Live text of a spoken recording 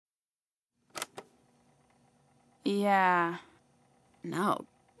Yeah. No.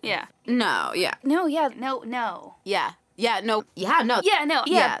 Yeah. No, yeah. No, yeah, no. Yeah. Yeah, no. Yeah, no. Yeah, no,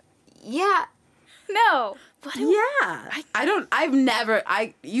 Yeah. Yeah. No. Yeah. No.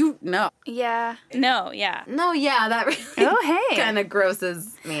 Yeah. No, yeah. No, yeah, that really Oh, hey. kind of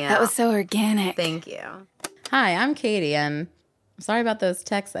grosses me out. That was so organic. Thank you. Hi, I'm Katie, and I'm sorry about those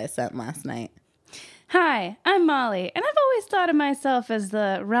texts I sent last night. Hi, I'm Molly, and I've always thought of myself as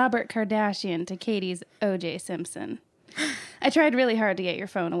the Robert Kardashian to Katie's O.J. Simpson. I tried really hard to get your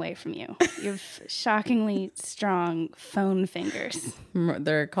phone away from you. You have shockingly strong phone fingers.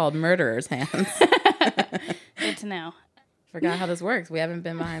 They're called murderer's hands. Good to know. Forgot how this works. We haven't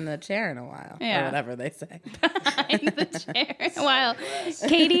been behind the chair in a while. Yeah. Or whatever they say. Behind the chair in a while.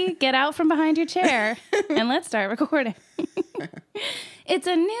 Katie, get out from behind your chair and let's start recording. It's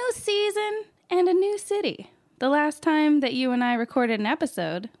a new season and a new city. The last time that you and I recorded an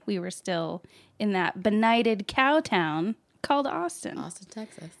episode, we were still in that benighted cow town called Austin. Austin,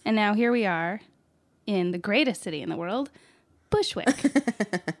 Texas. And now here we are in the greatest city in the world, Bushwick.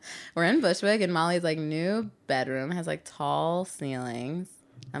 We're in Bushwick, and Molly's like new bedroom has like tall ceilings.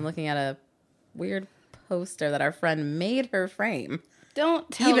 I'm looking at a weird poster that our friend made her frame. Don't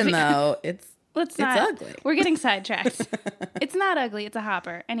tell Even me. though it's ugly. We're getting sidetracked. It's not ugly. It's a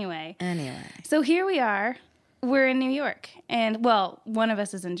hopper. Anyway. So here we are. We're in New York. And, well, one of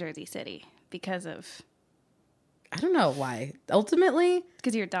us is in Jersey City because of... I don't know why. Ultimately...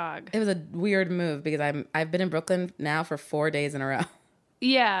 Because your dog. It was a weird move because I've been in Brooklyn now for 4 days in a row.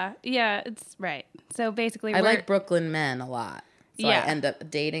 Yeah, it's right. So basically I like Brooklyn men a lot. So yeah. I end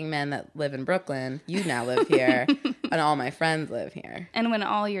up dating men that live in Brooklyn. You now live here, and all my friends live here. And when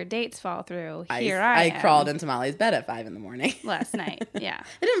all your dates fall through, I am. crawled into Molly's bed at 5 a.m. Last night, yeah.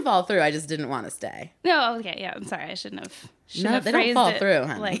 It didn't fall through. I just didn't want to stay. No, okay, yeah. I'm sorry. I shouldn't have. No, they don't fall through,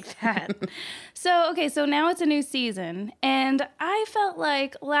 honey. Like that. So now it's a new season, and I felt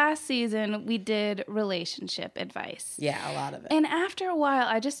like last season we did relationship advice. Yeah, a lot of it. And after a while,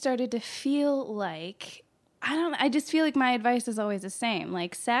 I just started to feel like I just feel like my advice is always the same.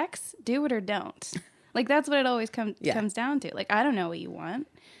 Like sex, do it or don't. Like that's what it always comes down to. Like I don't know what you want.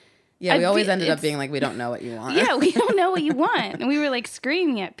 Yeah, we always ended up being like, we don't know what you want. Yeah, we don't know what you want. And we were like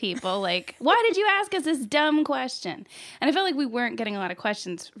screaming at people like, why did you ask us this dumb question? And I felt like we weren't getting a lot of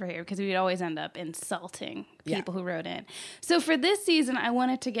questions for here because we would always end up insulting people who wrote in. So for this season, I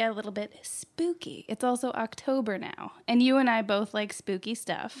wanted to get a little bit spooky. It's also October now. And you and I both like spooky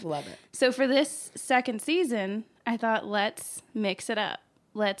stuff. Love it. So for this second season, I thought, let's mix it up.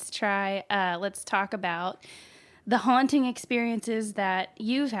 Let's talk about the haunting experiences that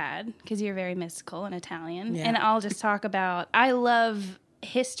you've had, because you're very mystical and Italian. Yeah. And I'll just talk about, I love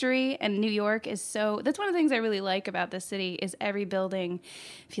history, and New York is that's one of the things I really like about this city is every building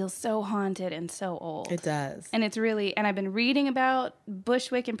feels so haunted and so old. It does. And it's really, and I've been reading about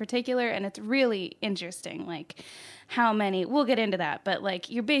Bushwick in particular, and it's really interesting, like how many, we'll get into that, but like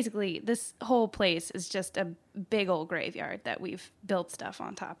you're basically, this whole place is just a big old graveyard that we've built stuff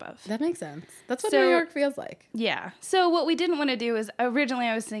on top of. That makes sense. That's what New York feels like. Yeah. So what we didn't want to do is, originally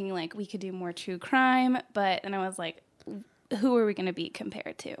I was thinking like we could do more true crime, but then I was like, who are we going to be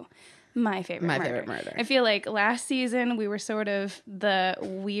compared to? My Favorite Murder. I feel like last season we were sort of the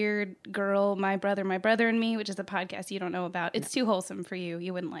weird girl, My Brother and Me, which is a podcast you don't know about. It's too wholesome for you.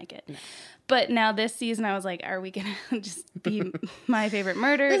 You wouldn't like it. No. But now this season I was like, are we going to just be My Favorite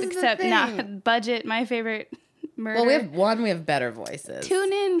Murder, except not budget My Favorite Murder? Well, we have better voices.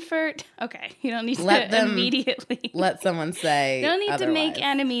 Tune in for... Okay, you don't need to immediately... Let someone say You don't need otherwise. to make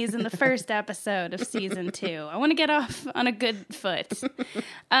enemies in the first episode of season 2. I want to get off on a good foot.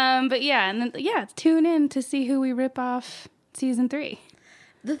 But tune in to see who we rip off season 3.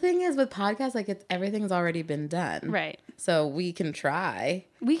 The thing is with podcasts, like everything's already been done. Right. So we can try.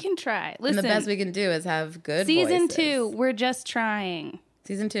 Listen. And the best we can do is have good Season voices. 2, we're just trying.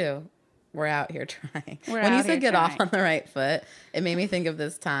 Season 2. We're out here trying. When you said get off on the right foot, it made me think of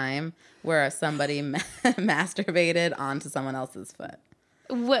this time where somebody masturbated onto someone else's foot.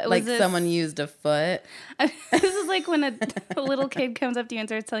 What, like someone used a foot. This is like when a little kid comes up to you and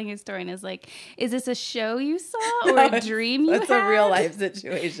starts telling you a story and is like, is this a show you saw or a dream you had? It's a real life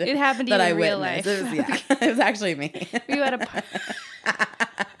situation. It happened to you in real life. It was actually me. You had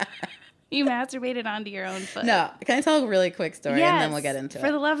You masturbated onto your own foot. No. Can I tell a really quick story and then we'll get into it?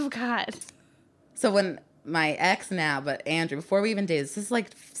 For the love of God. So when my ex now, but Andrew, before we even dated, this is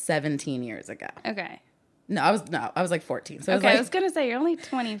like 17 years ago. Okay. I was like 14. So I was going to say, you're only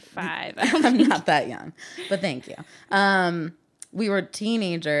 25. I'm not that young, but thank you. We were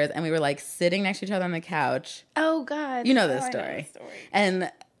teenagers and we were like sitting next to each other on the couch. Oh, God. You know this story.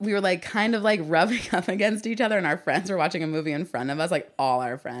 And we were like kind of like rubbing up against each other, and our friends were watching a movie in front of us, like all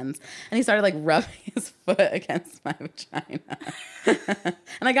our friends. And he started like rubbing his foot against my vagina.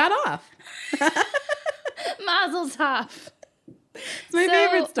 And I got off. Mazel tov. It's my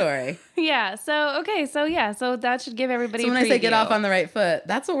favorite story. Yeah. So that should give everybody. So when I say get off on the right foot,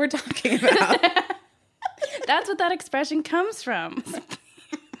 that's what we're talking about. That's what that expression comes from.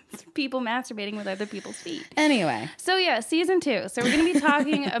 People masturbating with other people's feet. Anyway. So yeah, season 2. So we're going to be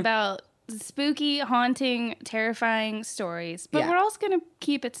talking about spooky, haunting, terrifying stories, but we're also going to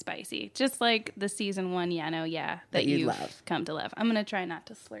keep it spicy, just like the season 1 that you've love. Come to love. I'm going to try not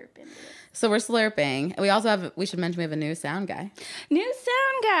to slurp into it. So we're slurping. We should mention we have a new sound guy.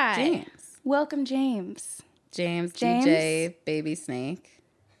 James. Welcome, James. James, DJ, Baby Snake.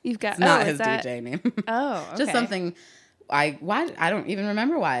 You've got it's not his DJ name. Oh, okay. Just something. I don't even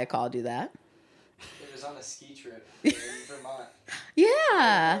remember why I called you that. It was on a ski trip in Vermont.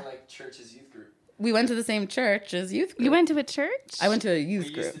 Yeah. Like church's youth group. We went to the same church as youth group. You went to a church? I went to a youth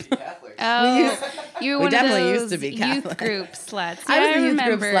we group. Used to be Catholics. Oh, you were one definitely of those used to be Catholic. youth group sluts. I was a youth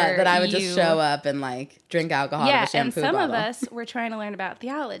group slut that I would just show up and like drink alcohol out of a shampoo and some bottle. of us were trying to learn about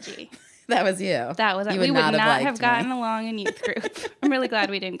theology. That was you. That was you we would not have me. gotten along in youth group. I'm really glad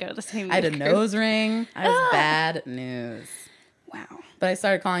we didn't go to the same youth I had a group. nose ring. I was bad news. Wow. But I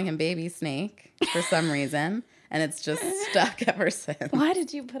started calling him Baby Snake for some reason, and it's just stuck ever since. Why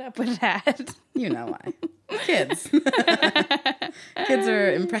did you put up with that? You know why. Kids. Kids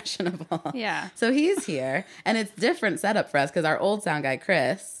are impressionable. Yeah. So he's here, and it's different setup for us because our old sound guy,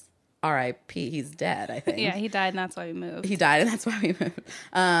 Chris, R.I.P., he's dead, I think. Yeah, he died, and that's why we moved. He died, and that's why we moved.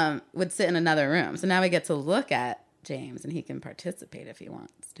 Would sit in another room. So now we get to look at James, and he can participate if he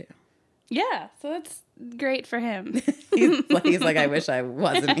wants to. Yeah, so that's great for him. he's like, I wish I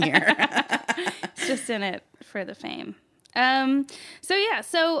wasn't here. It's just in it for the fame. So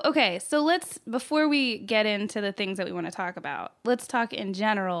let's, before we get into the things that we want to talk about, let's talk in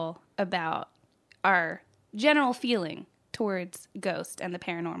general about our general feeling towards ghost and the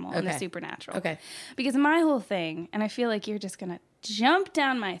paranormal and the supernatural. Okay. Because my whole thing, and I feel like you're just going to jump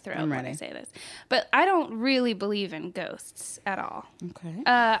down my throat when I say this, but I don't really believe in ghosts at all. Okay.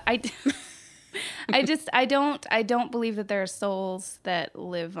 I don't believe that there are souls that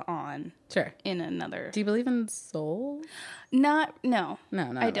live on. Sure. In another. Do you believe in souls? No,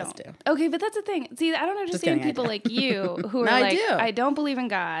 I don't. Do. Okay, but that's the thing. See, I don't understand people like you who are like, I don't believe in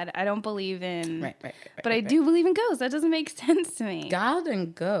God. I don't believe in. Right. But I do believe in ghosts. That doesn't make sense to me. God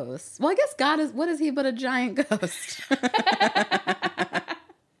and ghosts. Well, I guess God is. What is he but a giant ghost?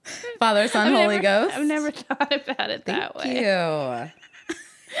 Father, Son, Holy Ghost. I've never thought about it that way.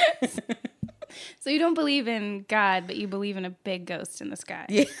 Thank you. So you don't believe in God, but you believe in a big ghost in the sky.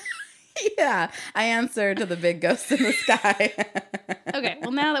 Yeah. Yeah, I answer to the big ghost in the sky. Okay,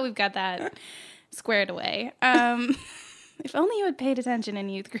 well, now that we've got that squared away, if only you had paid attention in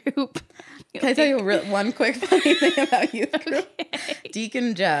youth group. Can I tell you one quick funny thing about youth group? Okay.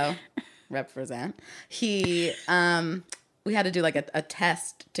 Deacon Joe, represent, we had to do like a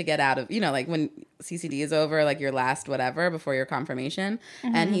test to get out of, like when CCD is over, like your last whatever before your confirmation.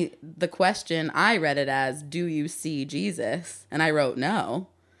 Mm-hmm. And the question, I read it as, do you see Jesus? And I wrote no.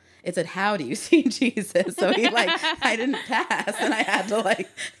 It said, how do you see Jesus? So I didn't pass, and I had to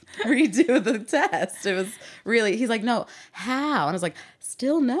redo the test. It was really, he's like, no, how? And I was like,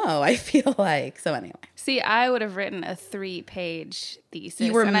 still no, I feel like. So anyway. See, I would have written a 3-page thesis.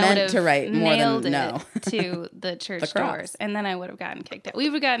 You were meant to write more than no. To the church doors, and then I would have gotten kicked out.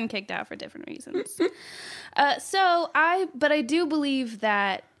 We would have gotten kicked out for different reasons. But I do believe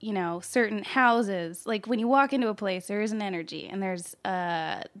that, certain houses, like when you walk into a place, there is an energy, and there's,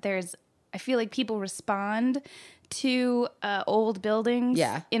 I feel like people respond to old buildings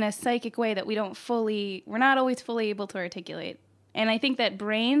in a psychic way that we're not always fully able to articulate. And I think that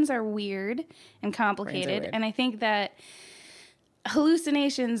brains are weird and complicated, and I think that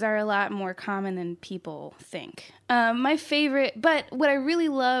hallucinations are a lot more common than people think. But what I really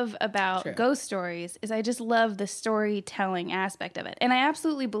love about ghost stories is I just love the storytelling aspect of it. And I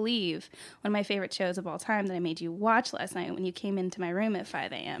absolutely believe one of my favorite shows of all time that I made you watch last night when you came into my room at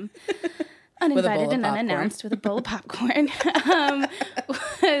 5 a.m., uninvited and unannounced with a bowl of popcorn, I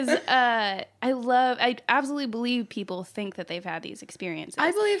absolutely believe people think that they've had these experiences.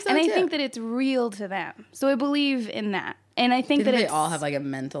 I believe so, and too. I think that it's real to them. So I believe in that. And I think that they all have a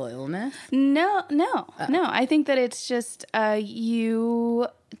mental illness? No. I think that it's just you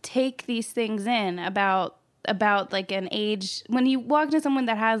take these things in about an age. When you walk into someone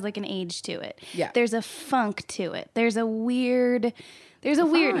that has an age to it, there's a funk to it. There's a weirdness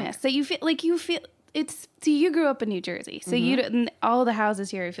that you feel see, you grew up in New Jersey, so all the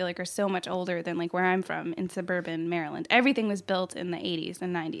houses here I feel like are so much older than like where I'm from in suburban Maryland. Everything was built in the 80s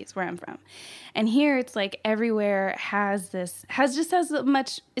and 90s where I'm from, and here it's like everywhere it's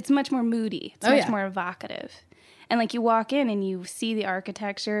much more moody. It's much more evocative. And, like, you walk in and you see the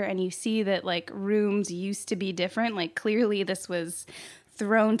architecture and you see that, like, rooms used to be different. Like, clearly this was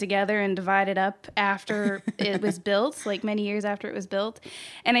thrown together and divided up after it was built, like, many years after it was built.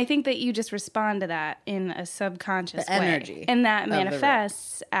 And I think that you just respond to that in a subconscious way. Energy. And that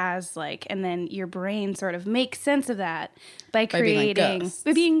manifests as, like, and then your brain sort of makes sense of that by creating...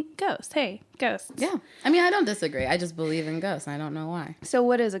 By being ghosts. Hey, ghosts. Yeah. I mean, I don't disagree. I just believe in ghosts. I don't know why. So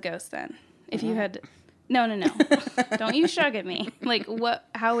what is a ghost, then? If you had... No. Don't you shrug at me. Like, what?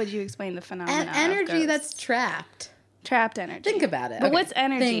 How would you explain the phenomenon of energy that's trapped. Trapped energy. Think about it. But what's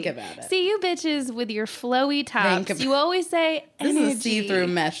energy? Think about it. See, you bitches with your flowy tops, you always say energy. This is a see-through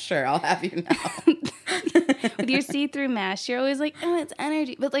mesh shirt, I'll have you know. With your see-through mesh, you're always like, oh, it's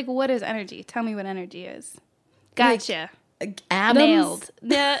energy. But, like, what is energy? Tell me what energy is. Gotcha. Like, atoms? Nailed.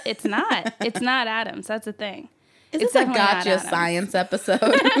 Yeah, it's not. It's not atoms. That's the thing. Is this a gotcha science episode?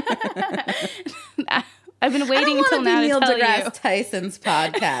 I've been waiting until now to tell Neil deGrasse Tyson's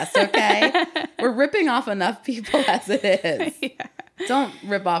podcast, okay? We're ripping off enough people as it is. Yeah. Don't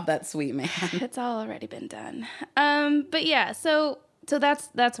rip off that sweet man. It's all already been done. But yeah, so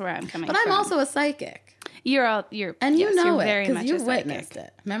that's where I'm coming from. But I'm also a psychic. You're and you know it because you witnessed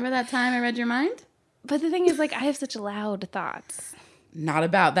it. Remember that time I read your mind? But the thing is, like, I have such loud thoughts. Not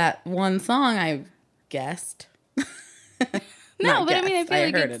about that one song I guessed. No, but I mean, I feel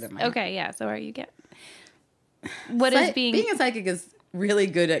like heard it in my okay. Yeah. So are you get? What is being a psychic is really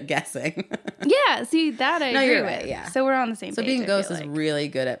good at guessing. Yeah, see that I agree with. Right, yeah. So we're on the same page. So being a ghost is really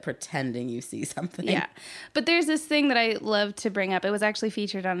good at pretending you see something. Yeah. But there's this thing that I love to bring up. It was actually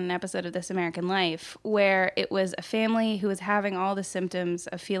featured on an episode of This American Life where it was a family who was having all the symptoms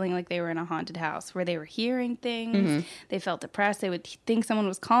of feeling like they were in a haunted house, where they were hearing things, they felt depressed, they would think someone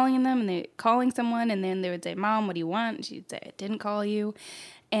was calling them, and they calling someone, and then they would say, "Mom, what do you want?" And she'd say, "I didn't call you."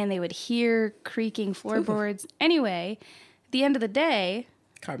 And they would hear creaking floorboards. Anyway, at the end of the day,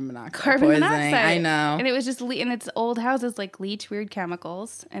 carbon monoxide. I know. And it was just, and it's old houses like leach weird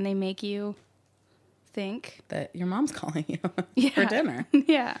chemicals, and they make you think that your mom's calling you for dinner.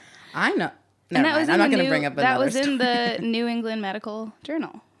 Yeah. I know. Never mind. I'm not going to bring up another story. That was in the New England Medical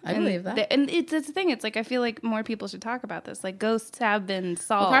Journal. I believe that. And it's the thing. It's like, I feel like more people should talk about this. Like, ghosts have been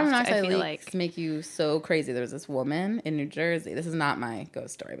solved. Well, carbon monoxide leaks make you so crazy. There was this woman in New Jersey. This is not my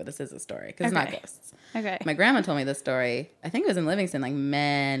ghost story, but this is a story because it's not ghosts. Okay. My grandma told me this story. I think it was in Livingston like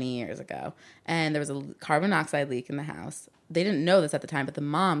many years ago. And there was a carbon monoxide leak in the house. They didn't know this at the time, but the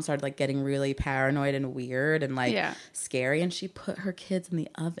mom started like getting really paranoid and weird and like scary. And she put her kids in the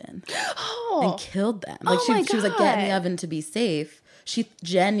oven and killed them. Like she was like, get in the oven to be safe. She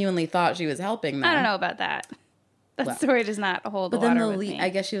genuinely thought she was helping them. I don't know about that. That story does not hold but water then with me. I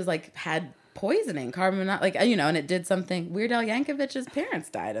guess she was like, had poisoning, carbon monoxide, like, you know, and it did something. Weird Al Yankovic's parents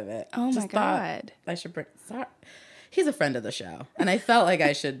died of it. Oh my God. I should bring, sorry. He's a friend of the show. And I felt like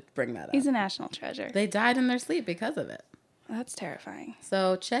I should bring that up. He's a national treasure. They died in their sleep because of it. That's terrifying.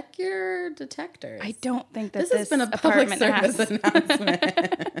 So check your detectors. I don't think that this has been a public service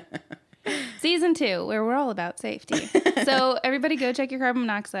announcement. Season 2, where we're all about safety. So everybody go check your carbon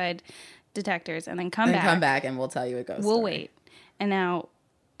monoxide detectors and then come back and we'll tell you a ghost story. We'll wait. And now,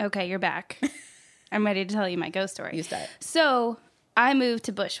 okay, you're back. I'm ready to tell you my ghost story. You start. So I moved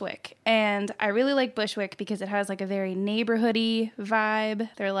to Bushwick, and I really like Bushwick because it has like a very neighborhoody vibe.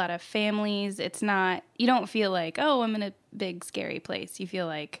 There are a lot of families. It's not, you don't feel like, oh, I'm in a big scary place. You feel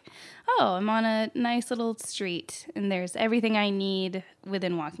like, oh, I'm on a nice little street, and there's everything I need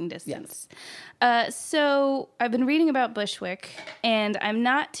within walking distance. Yes. So I've been reading about Bushwick, and I'm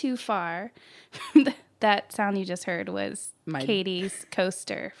not too far from that sound you just heard was Katie's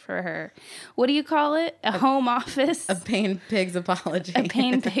coaster for her. What do you call it? A home office? A Pain Pig's apology. A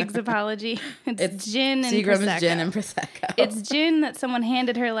Pain Pig's apology. It's gin and Seagram's Prosecco. Gin and Prosecco. It's gin that someone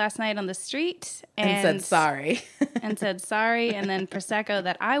handed her last night on the street. And said sorry. And then Prosecco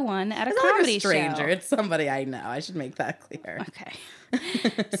that I won at a comedy show. It's not a stranger. It's somebody I know. I should make that clear. Okay.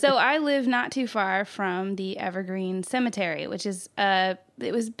 So I live not too far from the Evergreen Cemetery, which is,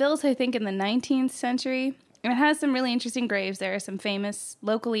 it was built, I think, in the 19th century. And it has some really interesting graves. There are some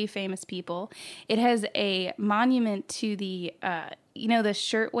locally famous people. It has a monument to the, the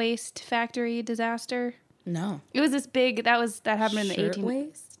shirtwaist factory disaster. No. It was this big, that happened in the 18th.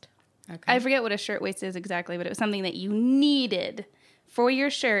 Shirtwaist? Okay. I forget what a shirtwaist is exactly, but it was something that you needed for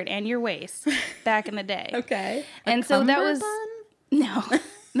your shirt and your waist back in the day. Okay. And so that was... Bun? No.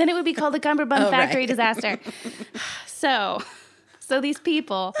 Then it would be called the Cumberbund Factory Disaster. So these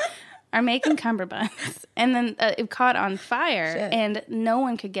people are making cummerbunds, and then it caught on fire, and no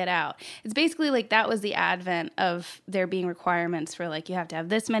one could get out. It's basically like that was the advent of there being requirements for like you have to have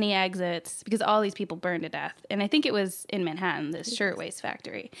this many exits because all these people burned to death. And I think it was in Manhattan, this shirtwaist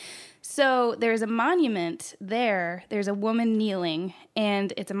factory. So there's a monument there. There's a woman kneeling,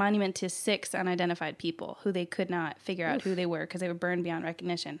 and it's a monument to 6 unidentified people who they could not figure out who they were because they were burned beyond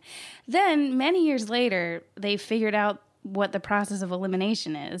recognition. Then many years later, they figured out what the process of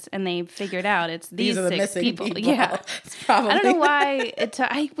elimination is, and they figured out it's these are the 6 people. Yeah, it's probably. I don't know why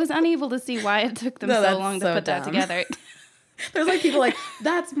I was unable to see why it took them so long to put that together. There's like people like,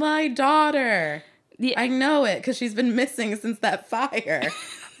 that's my daughter. Yeah. I know it because she's been missing since that fire.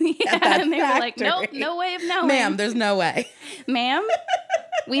 Yeah, and they were like, nope, no way of knowing. Ma'am, there's no way. Ma'am,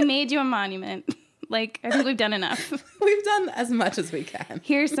 we made you a monument. Like, I think we've done enough. We've done as much as we can.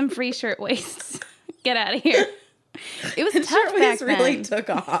 Here's some free shirtwaists. Get out of here. It was tough back then. Really took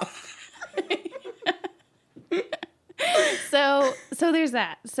off. So there's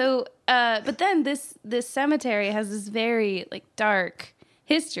that. So, but then this cemetery has this very like dark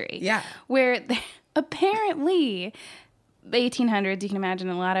history. Yeah. Where apparently, the 1800s, you can imagine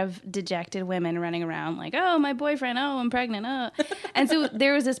a lot of dejected women running around like, oh, my boyfriend, oh, I'm pregnant, oh. And so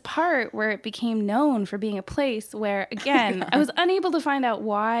there was this part where it became known for being a place where, again, I was unable to find out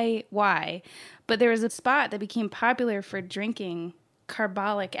why, but there was a spot that became popular for drinking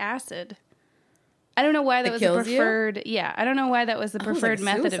carbolic acid. I don't know why that was the preferred. Yeah, I don't know why that was the preferred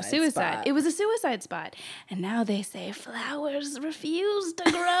method of suicide. Spot. It was a suicide spot, and now they say flowers refuse to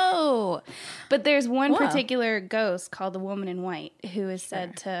grow. But there's one particular ghost called the Woman in White who is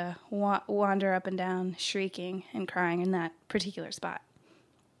said to wander up and down, shrieking and crying in that particular spot.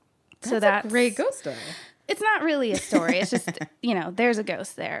 That's a great ghost story. It's not really a story. It's just there's a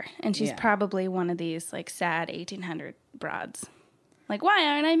ghost there, and she's probably one of these like sad 1800 broads. Like, why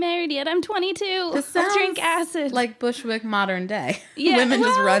aren't I married yet? I'm 22. I'll drink acid. Like Bushwick modern day. Yeah, women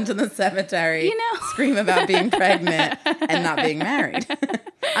just run to the cemetery, scream about being pregnant and not being married.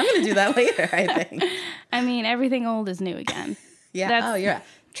 I'm going to do that later, I think. I mean, everything old is new again. Yeah. You're right.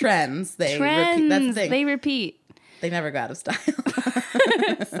 Trends. Repeat. That's the thing. They repeat. They never go out of style.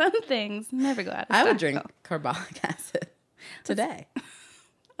 Some things never go out of style. I would drink carbolic acid today.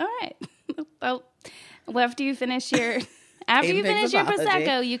 All right. Well, after you finish your... After you finish your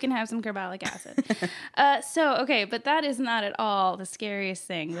Prosecco, you can have some carbolic acid. But that is not at all the scariest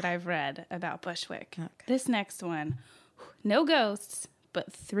thing that I've read about Bushwick. Okay. This next one, no ghosts,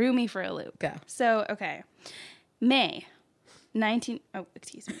 but threw me for a loop. Go. So, May 19... Oh,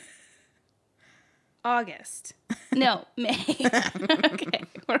 excuse me. August. No, May. Okay,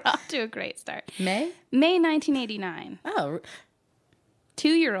 we're off to a great start. May 1989. Oh.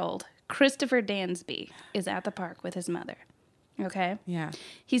 2-year-old Christopher Dansby is at the park with his mother. Okay? Yeah.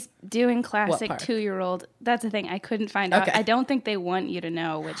 He's doing classic 2-year-old. That's the thing. I couldn't find out. I don't think they want you to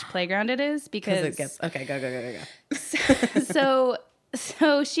know which playground it is because... it gets... Okay, go.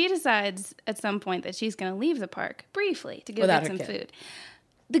 So she decides at some point that she's going to leave the park briefly to go get some food.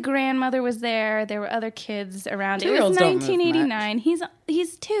 The grandmother was there. There were other kids around. It was 1989.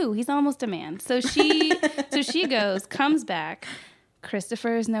 He's 2. He's almost a man. So she goes, comes back.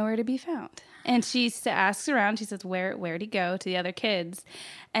 Christopher is nowhere to be found. And she asks around. She says, where'd he go, to the other kids?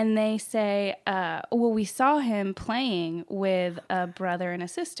 And they say, we saw him playing with a brother and a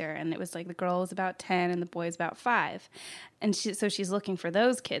sister. And it was like the girl was about 10 and the boy was about 5. And so she's looking for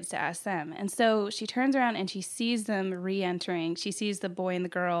those kids to ask them. And so she turns around and she sees them re-entering. She sees the boy and the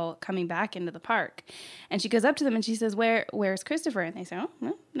girl coming back into the park. And she goes up to them and she says, where's Christopher? And they say,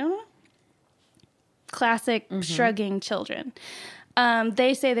 oh, no. Classic shrugging children.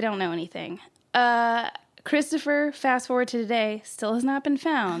 They say they don't know anything. Christopher, fast forward to today, still has not been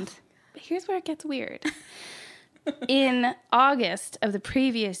found. But here's where it gets weird. In August of the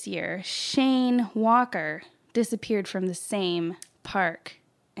previous year, Shane Walker disappeared from the same park.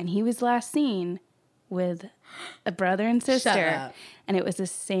 And he was last seen with a brother and sister. And it was the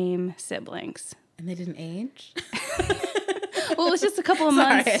same siblings. And they didn't age? Well, it was just a couple of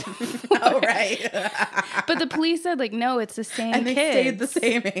months. Oh, right. But the police said, no, it's the same and they kids. stayed the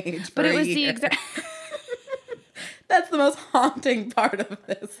same age but it was the exact... That's the most haunting part of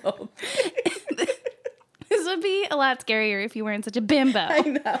this whole thing. This would be a lot scarier if you weren't such a bimbo. I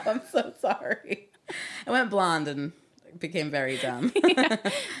know. I'm so sorry. I went blonde and became very dumb. Yeah.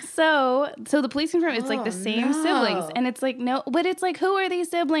 So the police confirm it's the same siblings. And it's no, but it's who are these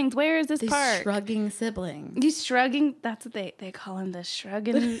siblings? Where is this park? Shrugging siblings. These shrugging, that's what they call him, the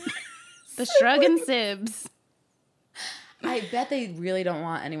shrugging, the shrugging sibs. I bet they really don't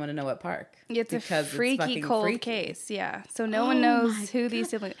want anyone to know what park. It's a freaky cold case, yeah. So no one knows who these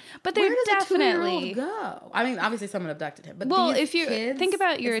siblings. But they're definitely go. I mean, obviously someone abducted him. But if you think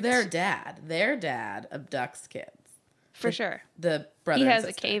about their dad abducts kids for sure. The brother. He has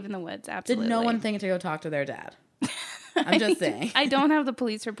a cave in the woods. Absolutely. Did no one think to go talk to their dad? I'm just saying. I don't have the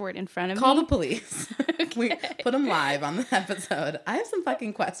police report in front of me. Call the police. Okay. We put them live on the episode. I have some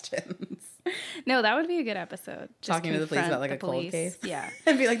fucking questions. No, that would be a good episode. Just talking to the police about like a cold case. Yeah.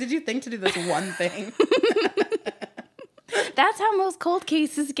 And be like, did you think to do this one thing? That's how most cold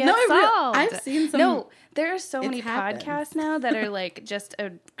cases get solved. I've seen some. No, there are so many podcasts now that are like just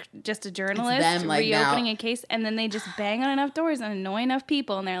a journalist reopening a case, and then they just bang on enough doors and annoy enough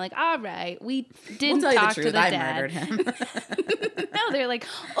people, and they're like, "All right, we didn't talk to the dad. I murdered him." No, they're like,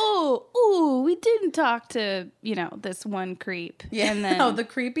 "Oh, we didn't talk to this one creep." Yeah. And then, the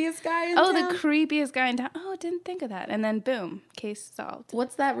creepiest guy in town? the creepiest guy in town. Oh, didn't think of that. And then boom, case solved.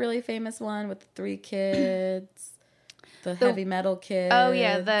 What's that really famous one with the 3 kids? The heavy metal kids. Oh,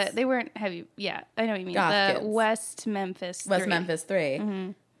 yeah. They weren't heavy. Yeah, I know what you mean. Goth kids. West Memphis 3. Memphis 3.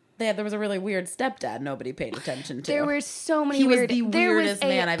 Mm-hmm. There was a really weird stepdad nobody paid attention to. There were so many He was the weirdest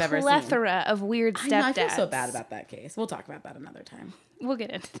man I've ever seen. There was a plethora of weird stepdads. I feel so bad about that case. We'll talk about that another time. We'll get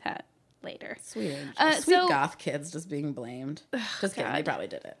into that later. Sweet goth kids just being blamed. Just kidding. They probably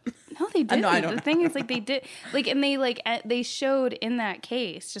did it. No, they didn't. No, I don't know. The thing is, like, they did, like, and they showed in that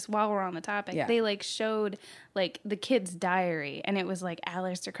case, just while we're on the topic, they like showed like the kid's diary, and it was like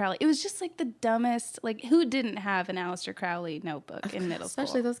Aleister Crowley. It was just like the dumbest. Like, who didn't have an Aleister Crowley notebook in middle school?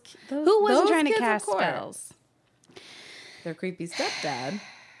 Especially those who wasn't trying to cast spells? Their creepy stepdad.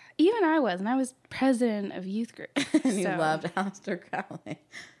 Even I was, and I was president of youth group. And you loved Aleister Crowley.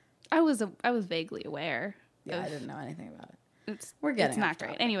 I was vaguely aware. Yeah, I didn't know anything about it. It's not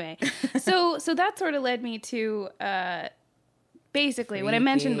great. Anyway, so that sort of led me to basically what I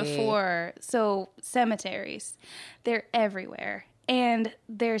mentioned before. So cemeteries, they're everywhere. And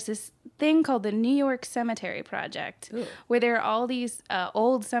there's this thing called the New York Cemetery Project, where there are all these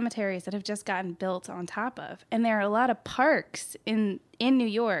old cemeteries that have just gotten built on top of. And there are a lot of parks in New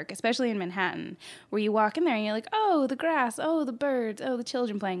York, especially in Manhattan, where you walk in there and you're like, oh, the grass, oh, the birds, oh, the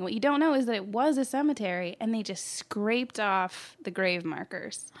children playing. What you don't know is that it was a cemetery, and they just scraped off the grave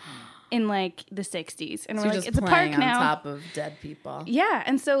markers in like the 60s. And so we're like, it's a park now. On top of dead people. Yeah.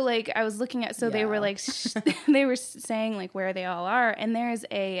 And so like I was looking at, they were like, they were saying like where they all are. And there's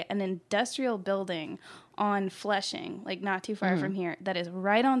an industrial building on Flushing, like not too far from here, that is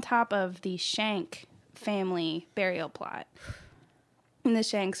right on top of the Shank family burial plot. And the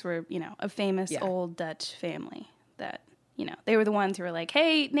Shanks were, a famous old Dutch family that, they were the ones who were like,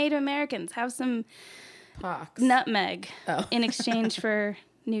 hey, Native Americans, have some nutmeg in exchange for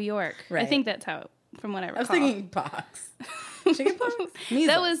New York. Right. I think that's how, from what I recall. I was thinking pox. Chicken pox?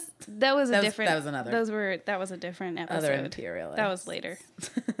 That was a different. That was another. That was a different episode. Other imperialists. That was later.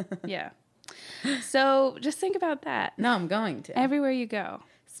 Yeah. So just think about that. No, I'm going to. Everywhere you go.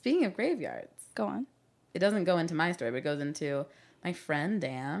 Speaking of graveyards. Go on. It doesn't go into my story, but it goes into my friend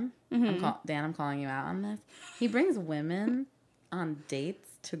Dan. Mm-hmm. I'm calling you out on this. He brings women on dates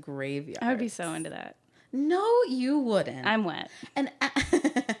to graveyards. I would be so into that. No, you wouldn't. I'm wet.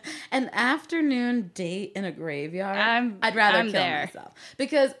 An afternoon date in a graveyard. I'd rather kill myself.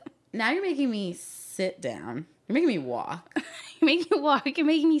 Because now you're making me sit down. You're making me walk. You're making me walk. You're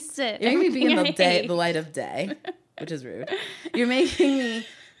making me sit. You're making me be in the light of day, which is rude. You're making me,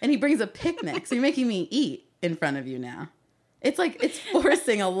 and he brings a picnic, so you're making me eat in front of you now. It's like, it's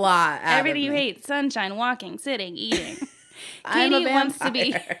forcing a lot out Everything of me. You hate, sunshine, walking, sitting, eating. I'm Katie wants to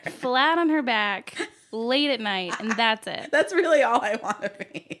be flat on her back, late at night, and that's it. That's really all I want to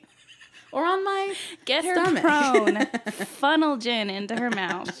be. Or on my stomach. Prone, funnel gin into her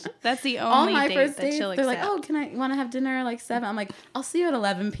mouth. That's the only date first that she'll accept. They're like, oh, want to have dinner like 7? I'm like, I'll see you at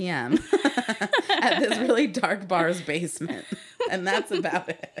 11 p.m. at this really dark bar's basement. And that's about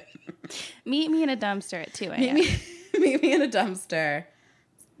it. Meet me in a dumpster at 2 a.m. Meet me in a dumpster.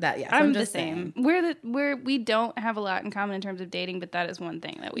 I'm the same. We don't have a lot in common in terms of dating, but that is one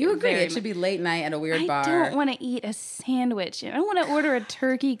thing that we. You agree? It should be late night at a weird bar. I don't want to eat a sandwich. I don't want to order a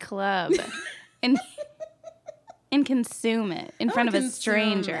turkey club, and consume it in front of a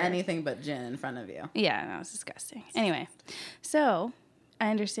stranger. Anything but gin in front of you. Yeah, no, it's disgusting. Anyway, so I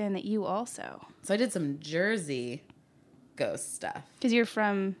understand that you also. So I did some Jersey ghost stuff because you're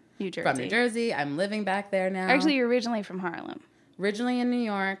from New Jersey. From New Jersey, I'm living back there now. Actually, you're originally from Harlem. Originally in New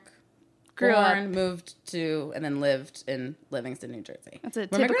York, moved to, and then lived in Livingston, New Jersey. That's a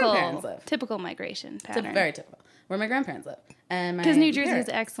typical migration pattern. It's very typical. Where my grandparents live. Because New Jersey has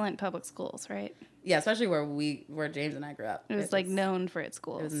excellent public schools, right? Yeah, especially where James and I grew up. It was like known for its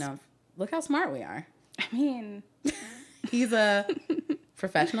schools. It was known. Look how smart we are. I mean, he's a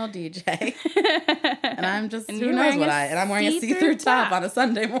professional DJ, and I'm just and who knows what and I'm wearing a see-through top on a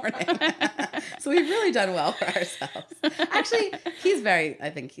Sunday morning. So we've really done well for ourselves. Actually,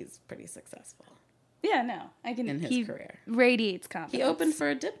 I think he's pretty successful. Yeah, no, I can. In his career, radiates confidence. He opened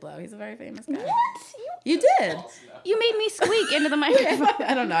for Diplo. He's a very famous guy. What? You did. You made me squeak into the microphone.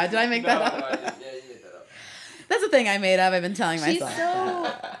 I don't know. Did I make that up? No, yeah, you made that up. That's the thing I made up. I've been telling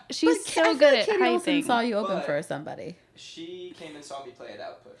myself. She's so good at Katie hyping. Olsen saw you open for somebody. She came and saw me play at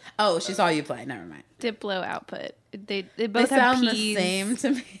Output. Oh, she saw you play. Never mind. Diplo Output. They both they have sound P's. the same to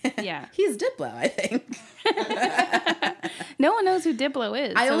me. Yeah. He's Diplo, I think. No one knows who Diplo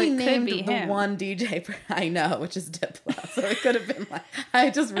is. I only so it named could be the him. one DJ I know, which is Diplo. So it could have been like, I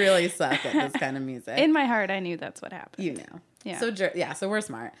just really suck at this kind of music. In my heart, I knew that's what happened. You know. Yeah. So we're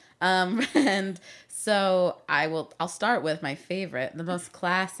smart. And so I'll start with my favorite, the most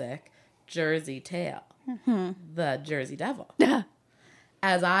classic Jersey tale, the Jersey Devil. We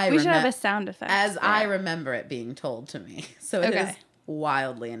should have a sound effect. I remember it being told to me. So it is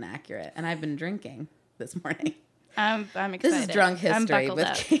wildly inaccurate. And I've been drinking this morning. I'm excited. This is drunk history with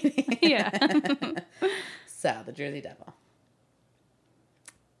up. Katie. Yeah. So, the Jersey Devil.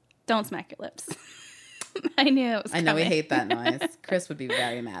 Don't smack your lips. I knew it was coming. I know we hate that noise. Chris would be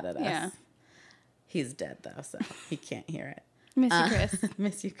very mad at us. Yeah. He's dead, though, so he can't hear it. Miss you, Chris.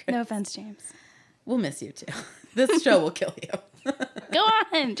 Miss you, Chris. No offense, James. We'll miss you, too. This show will kill you. Go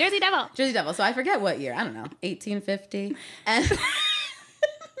on. Jersey Devil. Jersey Devil. So, I forget what year. I don't know. 1850. And...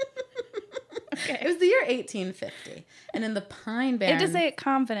 Okay. It was the year 1850. And in the Pine Barrens... You have to say it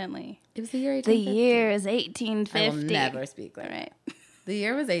confidently. It was the year 1850. The year is 1850. I will never speak like that. The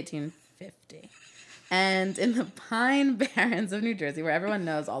year was 1850. And in the Pine Barrens of New Jersey, where everyone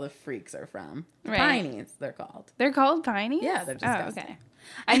knows all the freaks are from. Pineys, they're called. They're called Pineys? Yeah, they're just okay.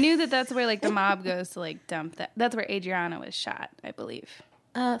 I knew that's where, like, the mob goes to, like, dump that. That's where Adriana was shot, I believe.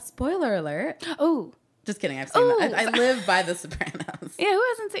 Spoiler alert. Oh. Just kidding. I've seen that. I live by The Sopranos. Yeah, who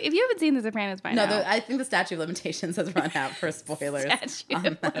hasn't seen... If you haven't seen The Sopranos by now... No, I think the statute of limitations has run out for spoilers. Statute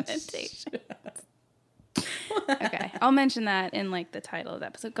of limitations. Okay. I'll mention that in, like, the title of the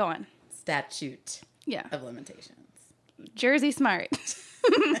episode. Go on. Statute of limitations. Jersey Smart.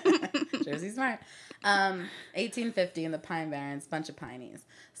 Jersey Smart. 1850 in the Pine Barrens, bunch of Pineys.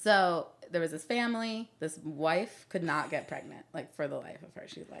 So there was this family. This wife could not get pregnant, like, for the life of her.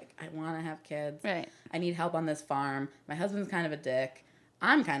 She's like, I want to have kids. Right. I need help on this farm. My husband's kind of a dick.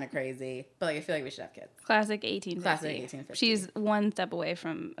 I'm kind of crazy, but, like, I feel like we should have kids. Classic 1850. Classic 1850. She's one step away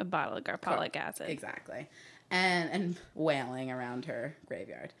from a bottle of garlic acid. Exactly. And wailing around her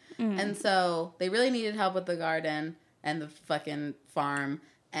graveyard. Mm. And so they really needed help with the garden and the fucking farm.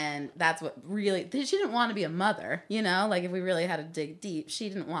 And that's what really... She didn't want to be a mother, you know? Like, if we really had to dig deep, she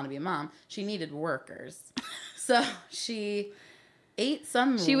didn't want to be a mom. She needed workers. So she ate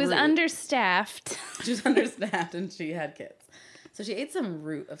some She was understaffed. She was understaffed and she had kids. So she ate some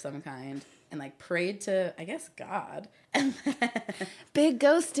root of some kind and, like, prayed to, I guess, God. And then... Big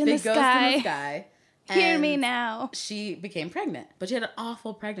ghost in the sky. Hear me now. She became pregnant, but she had an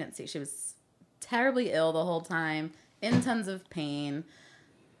awful pregnancy. She was terribly ill the whole time, in tons of pain,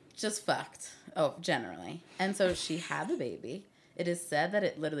 just fucked. Oh, generally. And so she had the baby. It is said that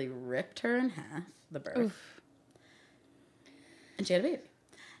it literally ripped her in half, the birth. Oof. And she had a baby.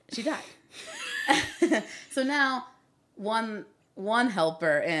 She died. So now, one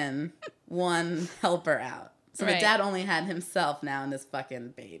helper in, one helper out. So the dad only had himself now and this fucking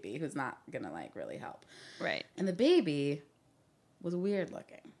baby who's not gonna, like, really help. Right. And the baby was weird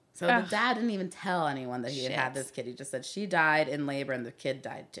looking. So the dad didn't even tell anyone that he had this kid. He just said, she died in labor and the kid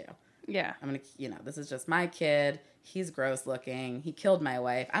died too. Yeah. I'm gonna, this is just my kid. He's gross looking. He killed my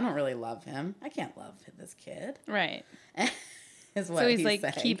wife. I don't really love him. I can't love this kid. Right. Is what so he's like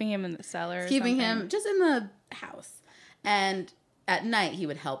saying. Keeping him in the cellar or keeping something? Him just in the house. And at night he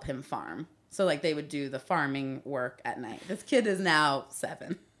would help him farm. So, like, they would do the farming work at night. This kid is now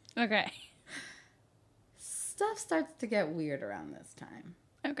 7. Okay. Stuff starts to get weird around this time.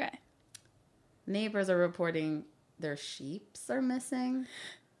 Okay. Neighbors are reporting their sheeps are missing.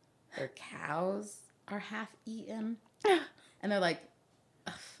 Their cows are half eaten. And they're like,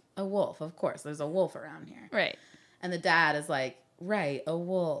 a wolf, of course. There's a wolf around here. Right. And the dad is like, right, a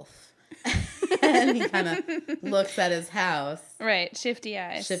wolf. And he kind of looks at his house. Right, shifty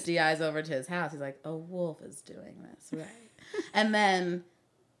eyes. Shifty eyes over to his house. He's like, a wolf is doing this, right? And then,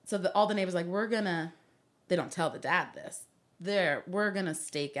 so all the neighbors are like, they don't tell the dad this. We're going to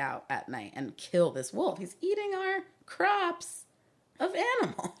stake out at night and kill this wolf. He's eating our crops of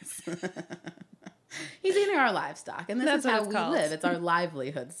animals. He's eating our livestock, and this is how we live. It's our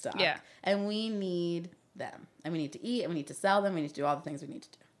livelihood stock. Yeah. And we need them. And we need to eat, and we need to sell them. We need to do all the things we need to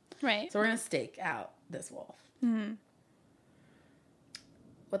do. Right. So we're going to stake out this wolf. Mm-hmm.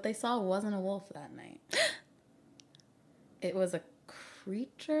 What they saw wasn't a wolf that night. It was a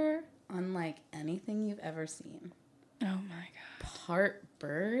creature unlike anything you've ever seen. Oh, my God. Part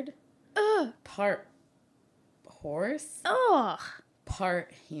bird. Ugh. Part horse. Ugh.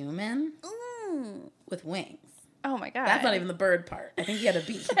 Part human. Mm. With wings. Oh, my God. That's not even the bird part. I think he had a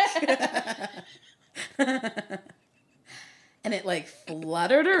beak. And it, like,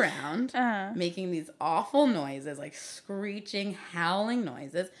 fluttered around, making these awful noises, like screeching, howling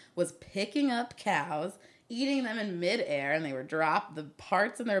noises, was picking up cows, eating them in midair, and they were the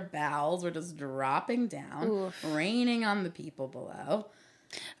parts in their bowels were just dropping down, Oof. Raining on the people below.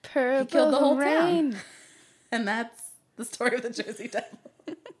 Purple he killed the whole rain. town. And that's the story of the Jersey Devil.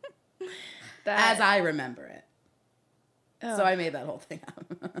 As I remember it. Oh. So I made that whole thing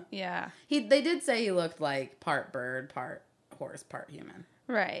up. Yeah. They did say he looked like part bird, part horse, part human.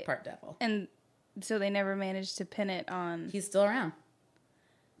 Right. Part devil. And so they never managed to pin it on... He's still around.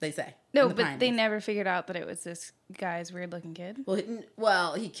 They say. No, but they never figured out that it was this guy's weird-looking kid?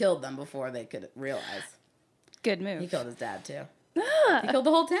 Well, he killed them before they could realize. Good move. He killed his dad, too. He killed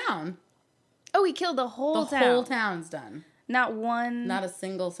the whole town. Oh, he killed the whole town? The whole town's done. Not one... Not a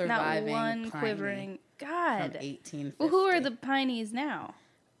single surviving Not one quivering... God. From 1850. Well, who are the Pineys now?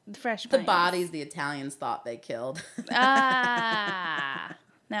 The fresh Pineys. The bodies the Italians thought they killed. Ah.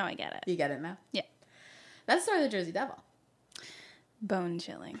 Now I get it. You get it now? Yeah. That's the story of the Jersey Devil. Bone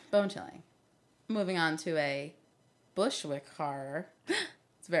chilling. Bone chilling. Moving on to a Bushwick horror.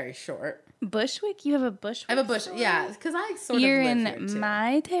 It's very short. Bushwick? You have a Bushwick? I have a Bushwick. Yeah, because I sort of live here, too. You're in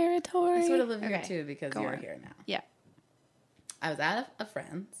my territory? I sort of live here, too, because you're here now. Yeah. I was at a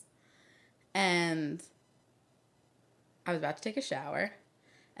friend's, and I was about to take a shower,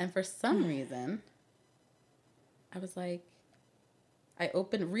 and for some reason, I was like, I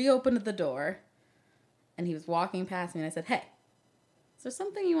reopened the door, and he was walking past me, and I said, "Hey, is there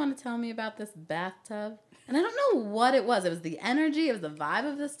something you want to tell me about this bathtub?" And I don't know what it was. It was the energy. It was the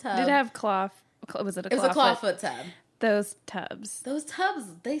vibe of this tub. Did it have cloth? Was it a clawfoot? It was a clawfoot tub. Those tubs. Those tubs,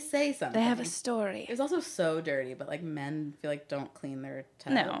 they say something. They have a story. It was also so dirty, but like men feel like don't clean their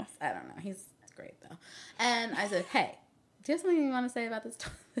tubs. No. I don't know. He's great though. And I said, "Hey, do you have something you want to say about this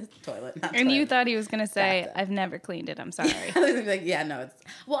toilet?" And toilet. You thought he was going to say, bathtub. "I've never cleaned it. I'm sorry." Like, yeah, no, it's...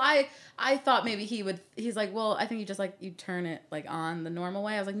 Well, I thought maybe he's like, "Well, I think you just like, you turn it like on the normal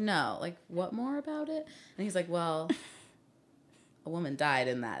way." I was like, "No, like what more about it?" And he's like, "Well, a woman died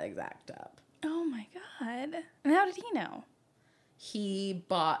in that exact tub." Oh my God. And how did he know? He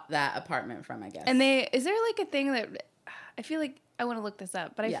bought that apartment from, I guess. And is there like a thing that, I feel like, I want to look this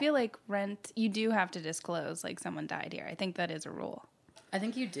up, but I feel like rent, you do have to disclose like someone died here. I think that is a rule. I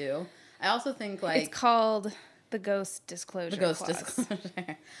think you do. I also think like... It's called the ghost disclosure clause.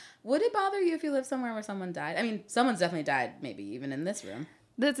 Disclosure. Would it bother you if you lived somewhere where someone died? I mean, someone's definitely died, maybe even in this room.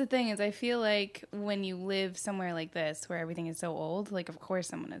 That's the thing, is I feel like when you live somewhere like this where everything is so old, like of course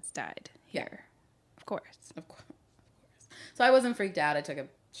someone has died here. Yeah. Of course. Of course. So I wasn't freaked out. I took a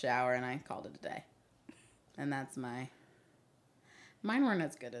shower and I called it a day. And that's mine weren't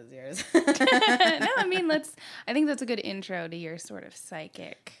as good as yours. No, I mean, I think that's a good intro to your sort of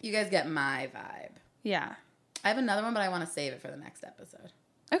psychic. You guys get my vibe. Yeah. I have another one, but I want to save it for the next episode.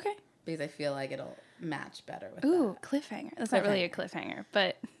 Okay. Because I feel like it'll match better with that. Cliffhanger. That's not really a cliffhanger,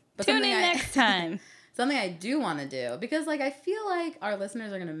 but tune in next time. Something I do want to do, because like I feel like our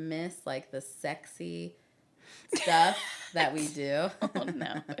listeners are going to miss like the sexy stuff that we do. Oh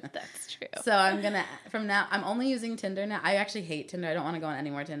no, that's true. So I'm going to, from now, I'm only using Tinder now. I actually hate Tinder. I don't want to go on any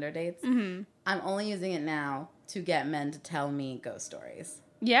more Tinder dates. Mm-hmm. I'm only using it now to get men to tell me ghost stories.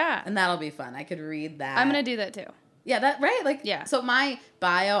 Yeah. And that'll be fun. I could read that. I'm going to do that too. Yeah, that right? Like, yeah. So my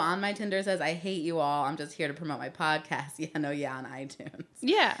bio on my Tinder says, "I hate you all. I'm just here to promote my podcast." Yeah, no, yeah, on iTunes.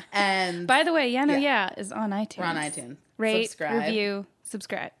 Yeah. And by the way, yeah, no, yeah is on iTunes. We're on iTunes. Rate, subscribe. Review,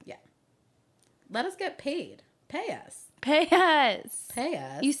 subscribe. Yeah. Let us get paid. Pay us. Pay us. Pay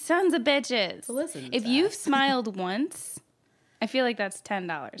us. You sons of bitches. To listen. If you've smiled once, I feel like that's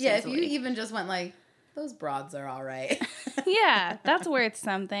 $10. Yeah, if you even just went like, those broads are all right. Yeah, that's worth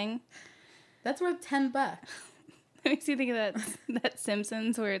something. That's worth $10. Makes you think of that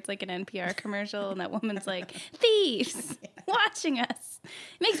Simpsons where it's like an NPR commercial and that woman's like, "Thieves watching us."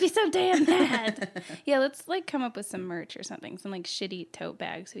 It makes me so damn mad. Yeah, let's like come up with some merch or something. Some like shitty tote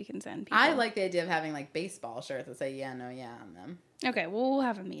bags we can send people. I like the idea of having like baseball shirts that say yeah, no, yeah on them. Okay, well, we'll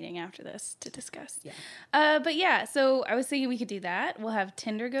have a meeting after this to discuss. Yeah. But yeah, so I was thinking we could do that. We'll have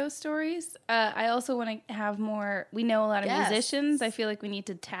Tinder ghost stories. I also want to have more. We know a lot of musicians. I feel like we need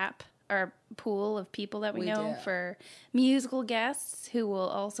to tap our pool of people that we know for musical guests who will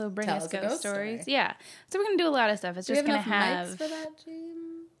also bring us ghost stories. Yeah. So we're going to do a lot of stuff. It's just going to have mics for that,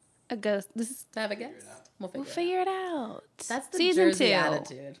 James? A ghost. This is to have a guest? We'll figure it out. That's the Season Jersey 2.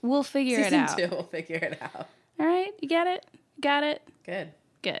 attitude. We'll figure it out. Season 2, we'll figure it out. All right. You get it? Got it?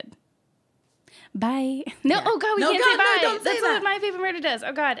 Good. Bye. No, yeah. Oh God, we can't say bye. No, don't say That's what My Favorite Murder does.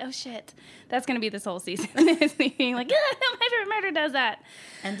 Oh God, oh shit. That's going to be this whole season. It's me being like, My Favorite Murder does that.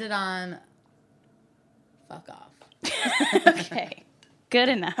 Ended on fuck off. Okay. Good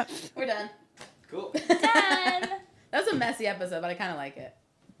enough. We're done. Cool. Done. That was a messy episode, but I kind of like it.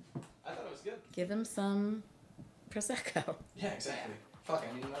 I thought it was good. Give him some Prosecco. Yeah, exactly. Fuck,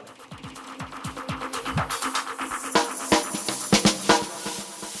 I need another.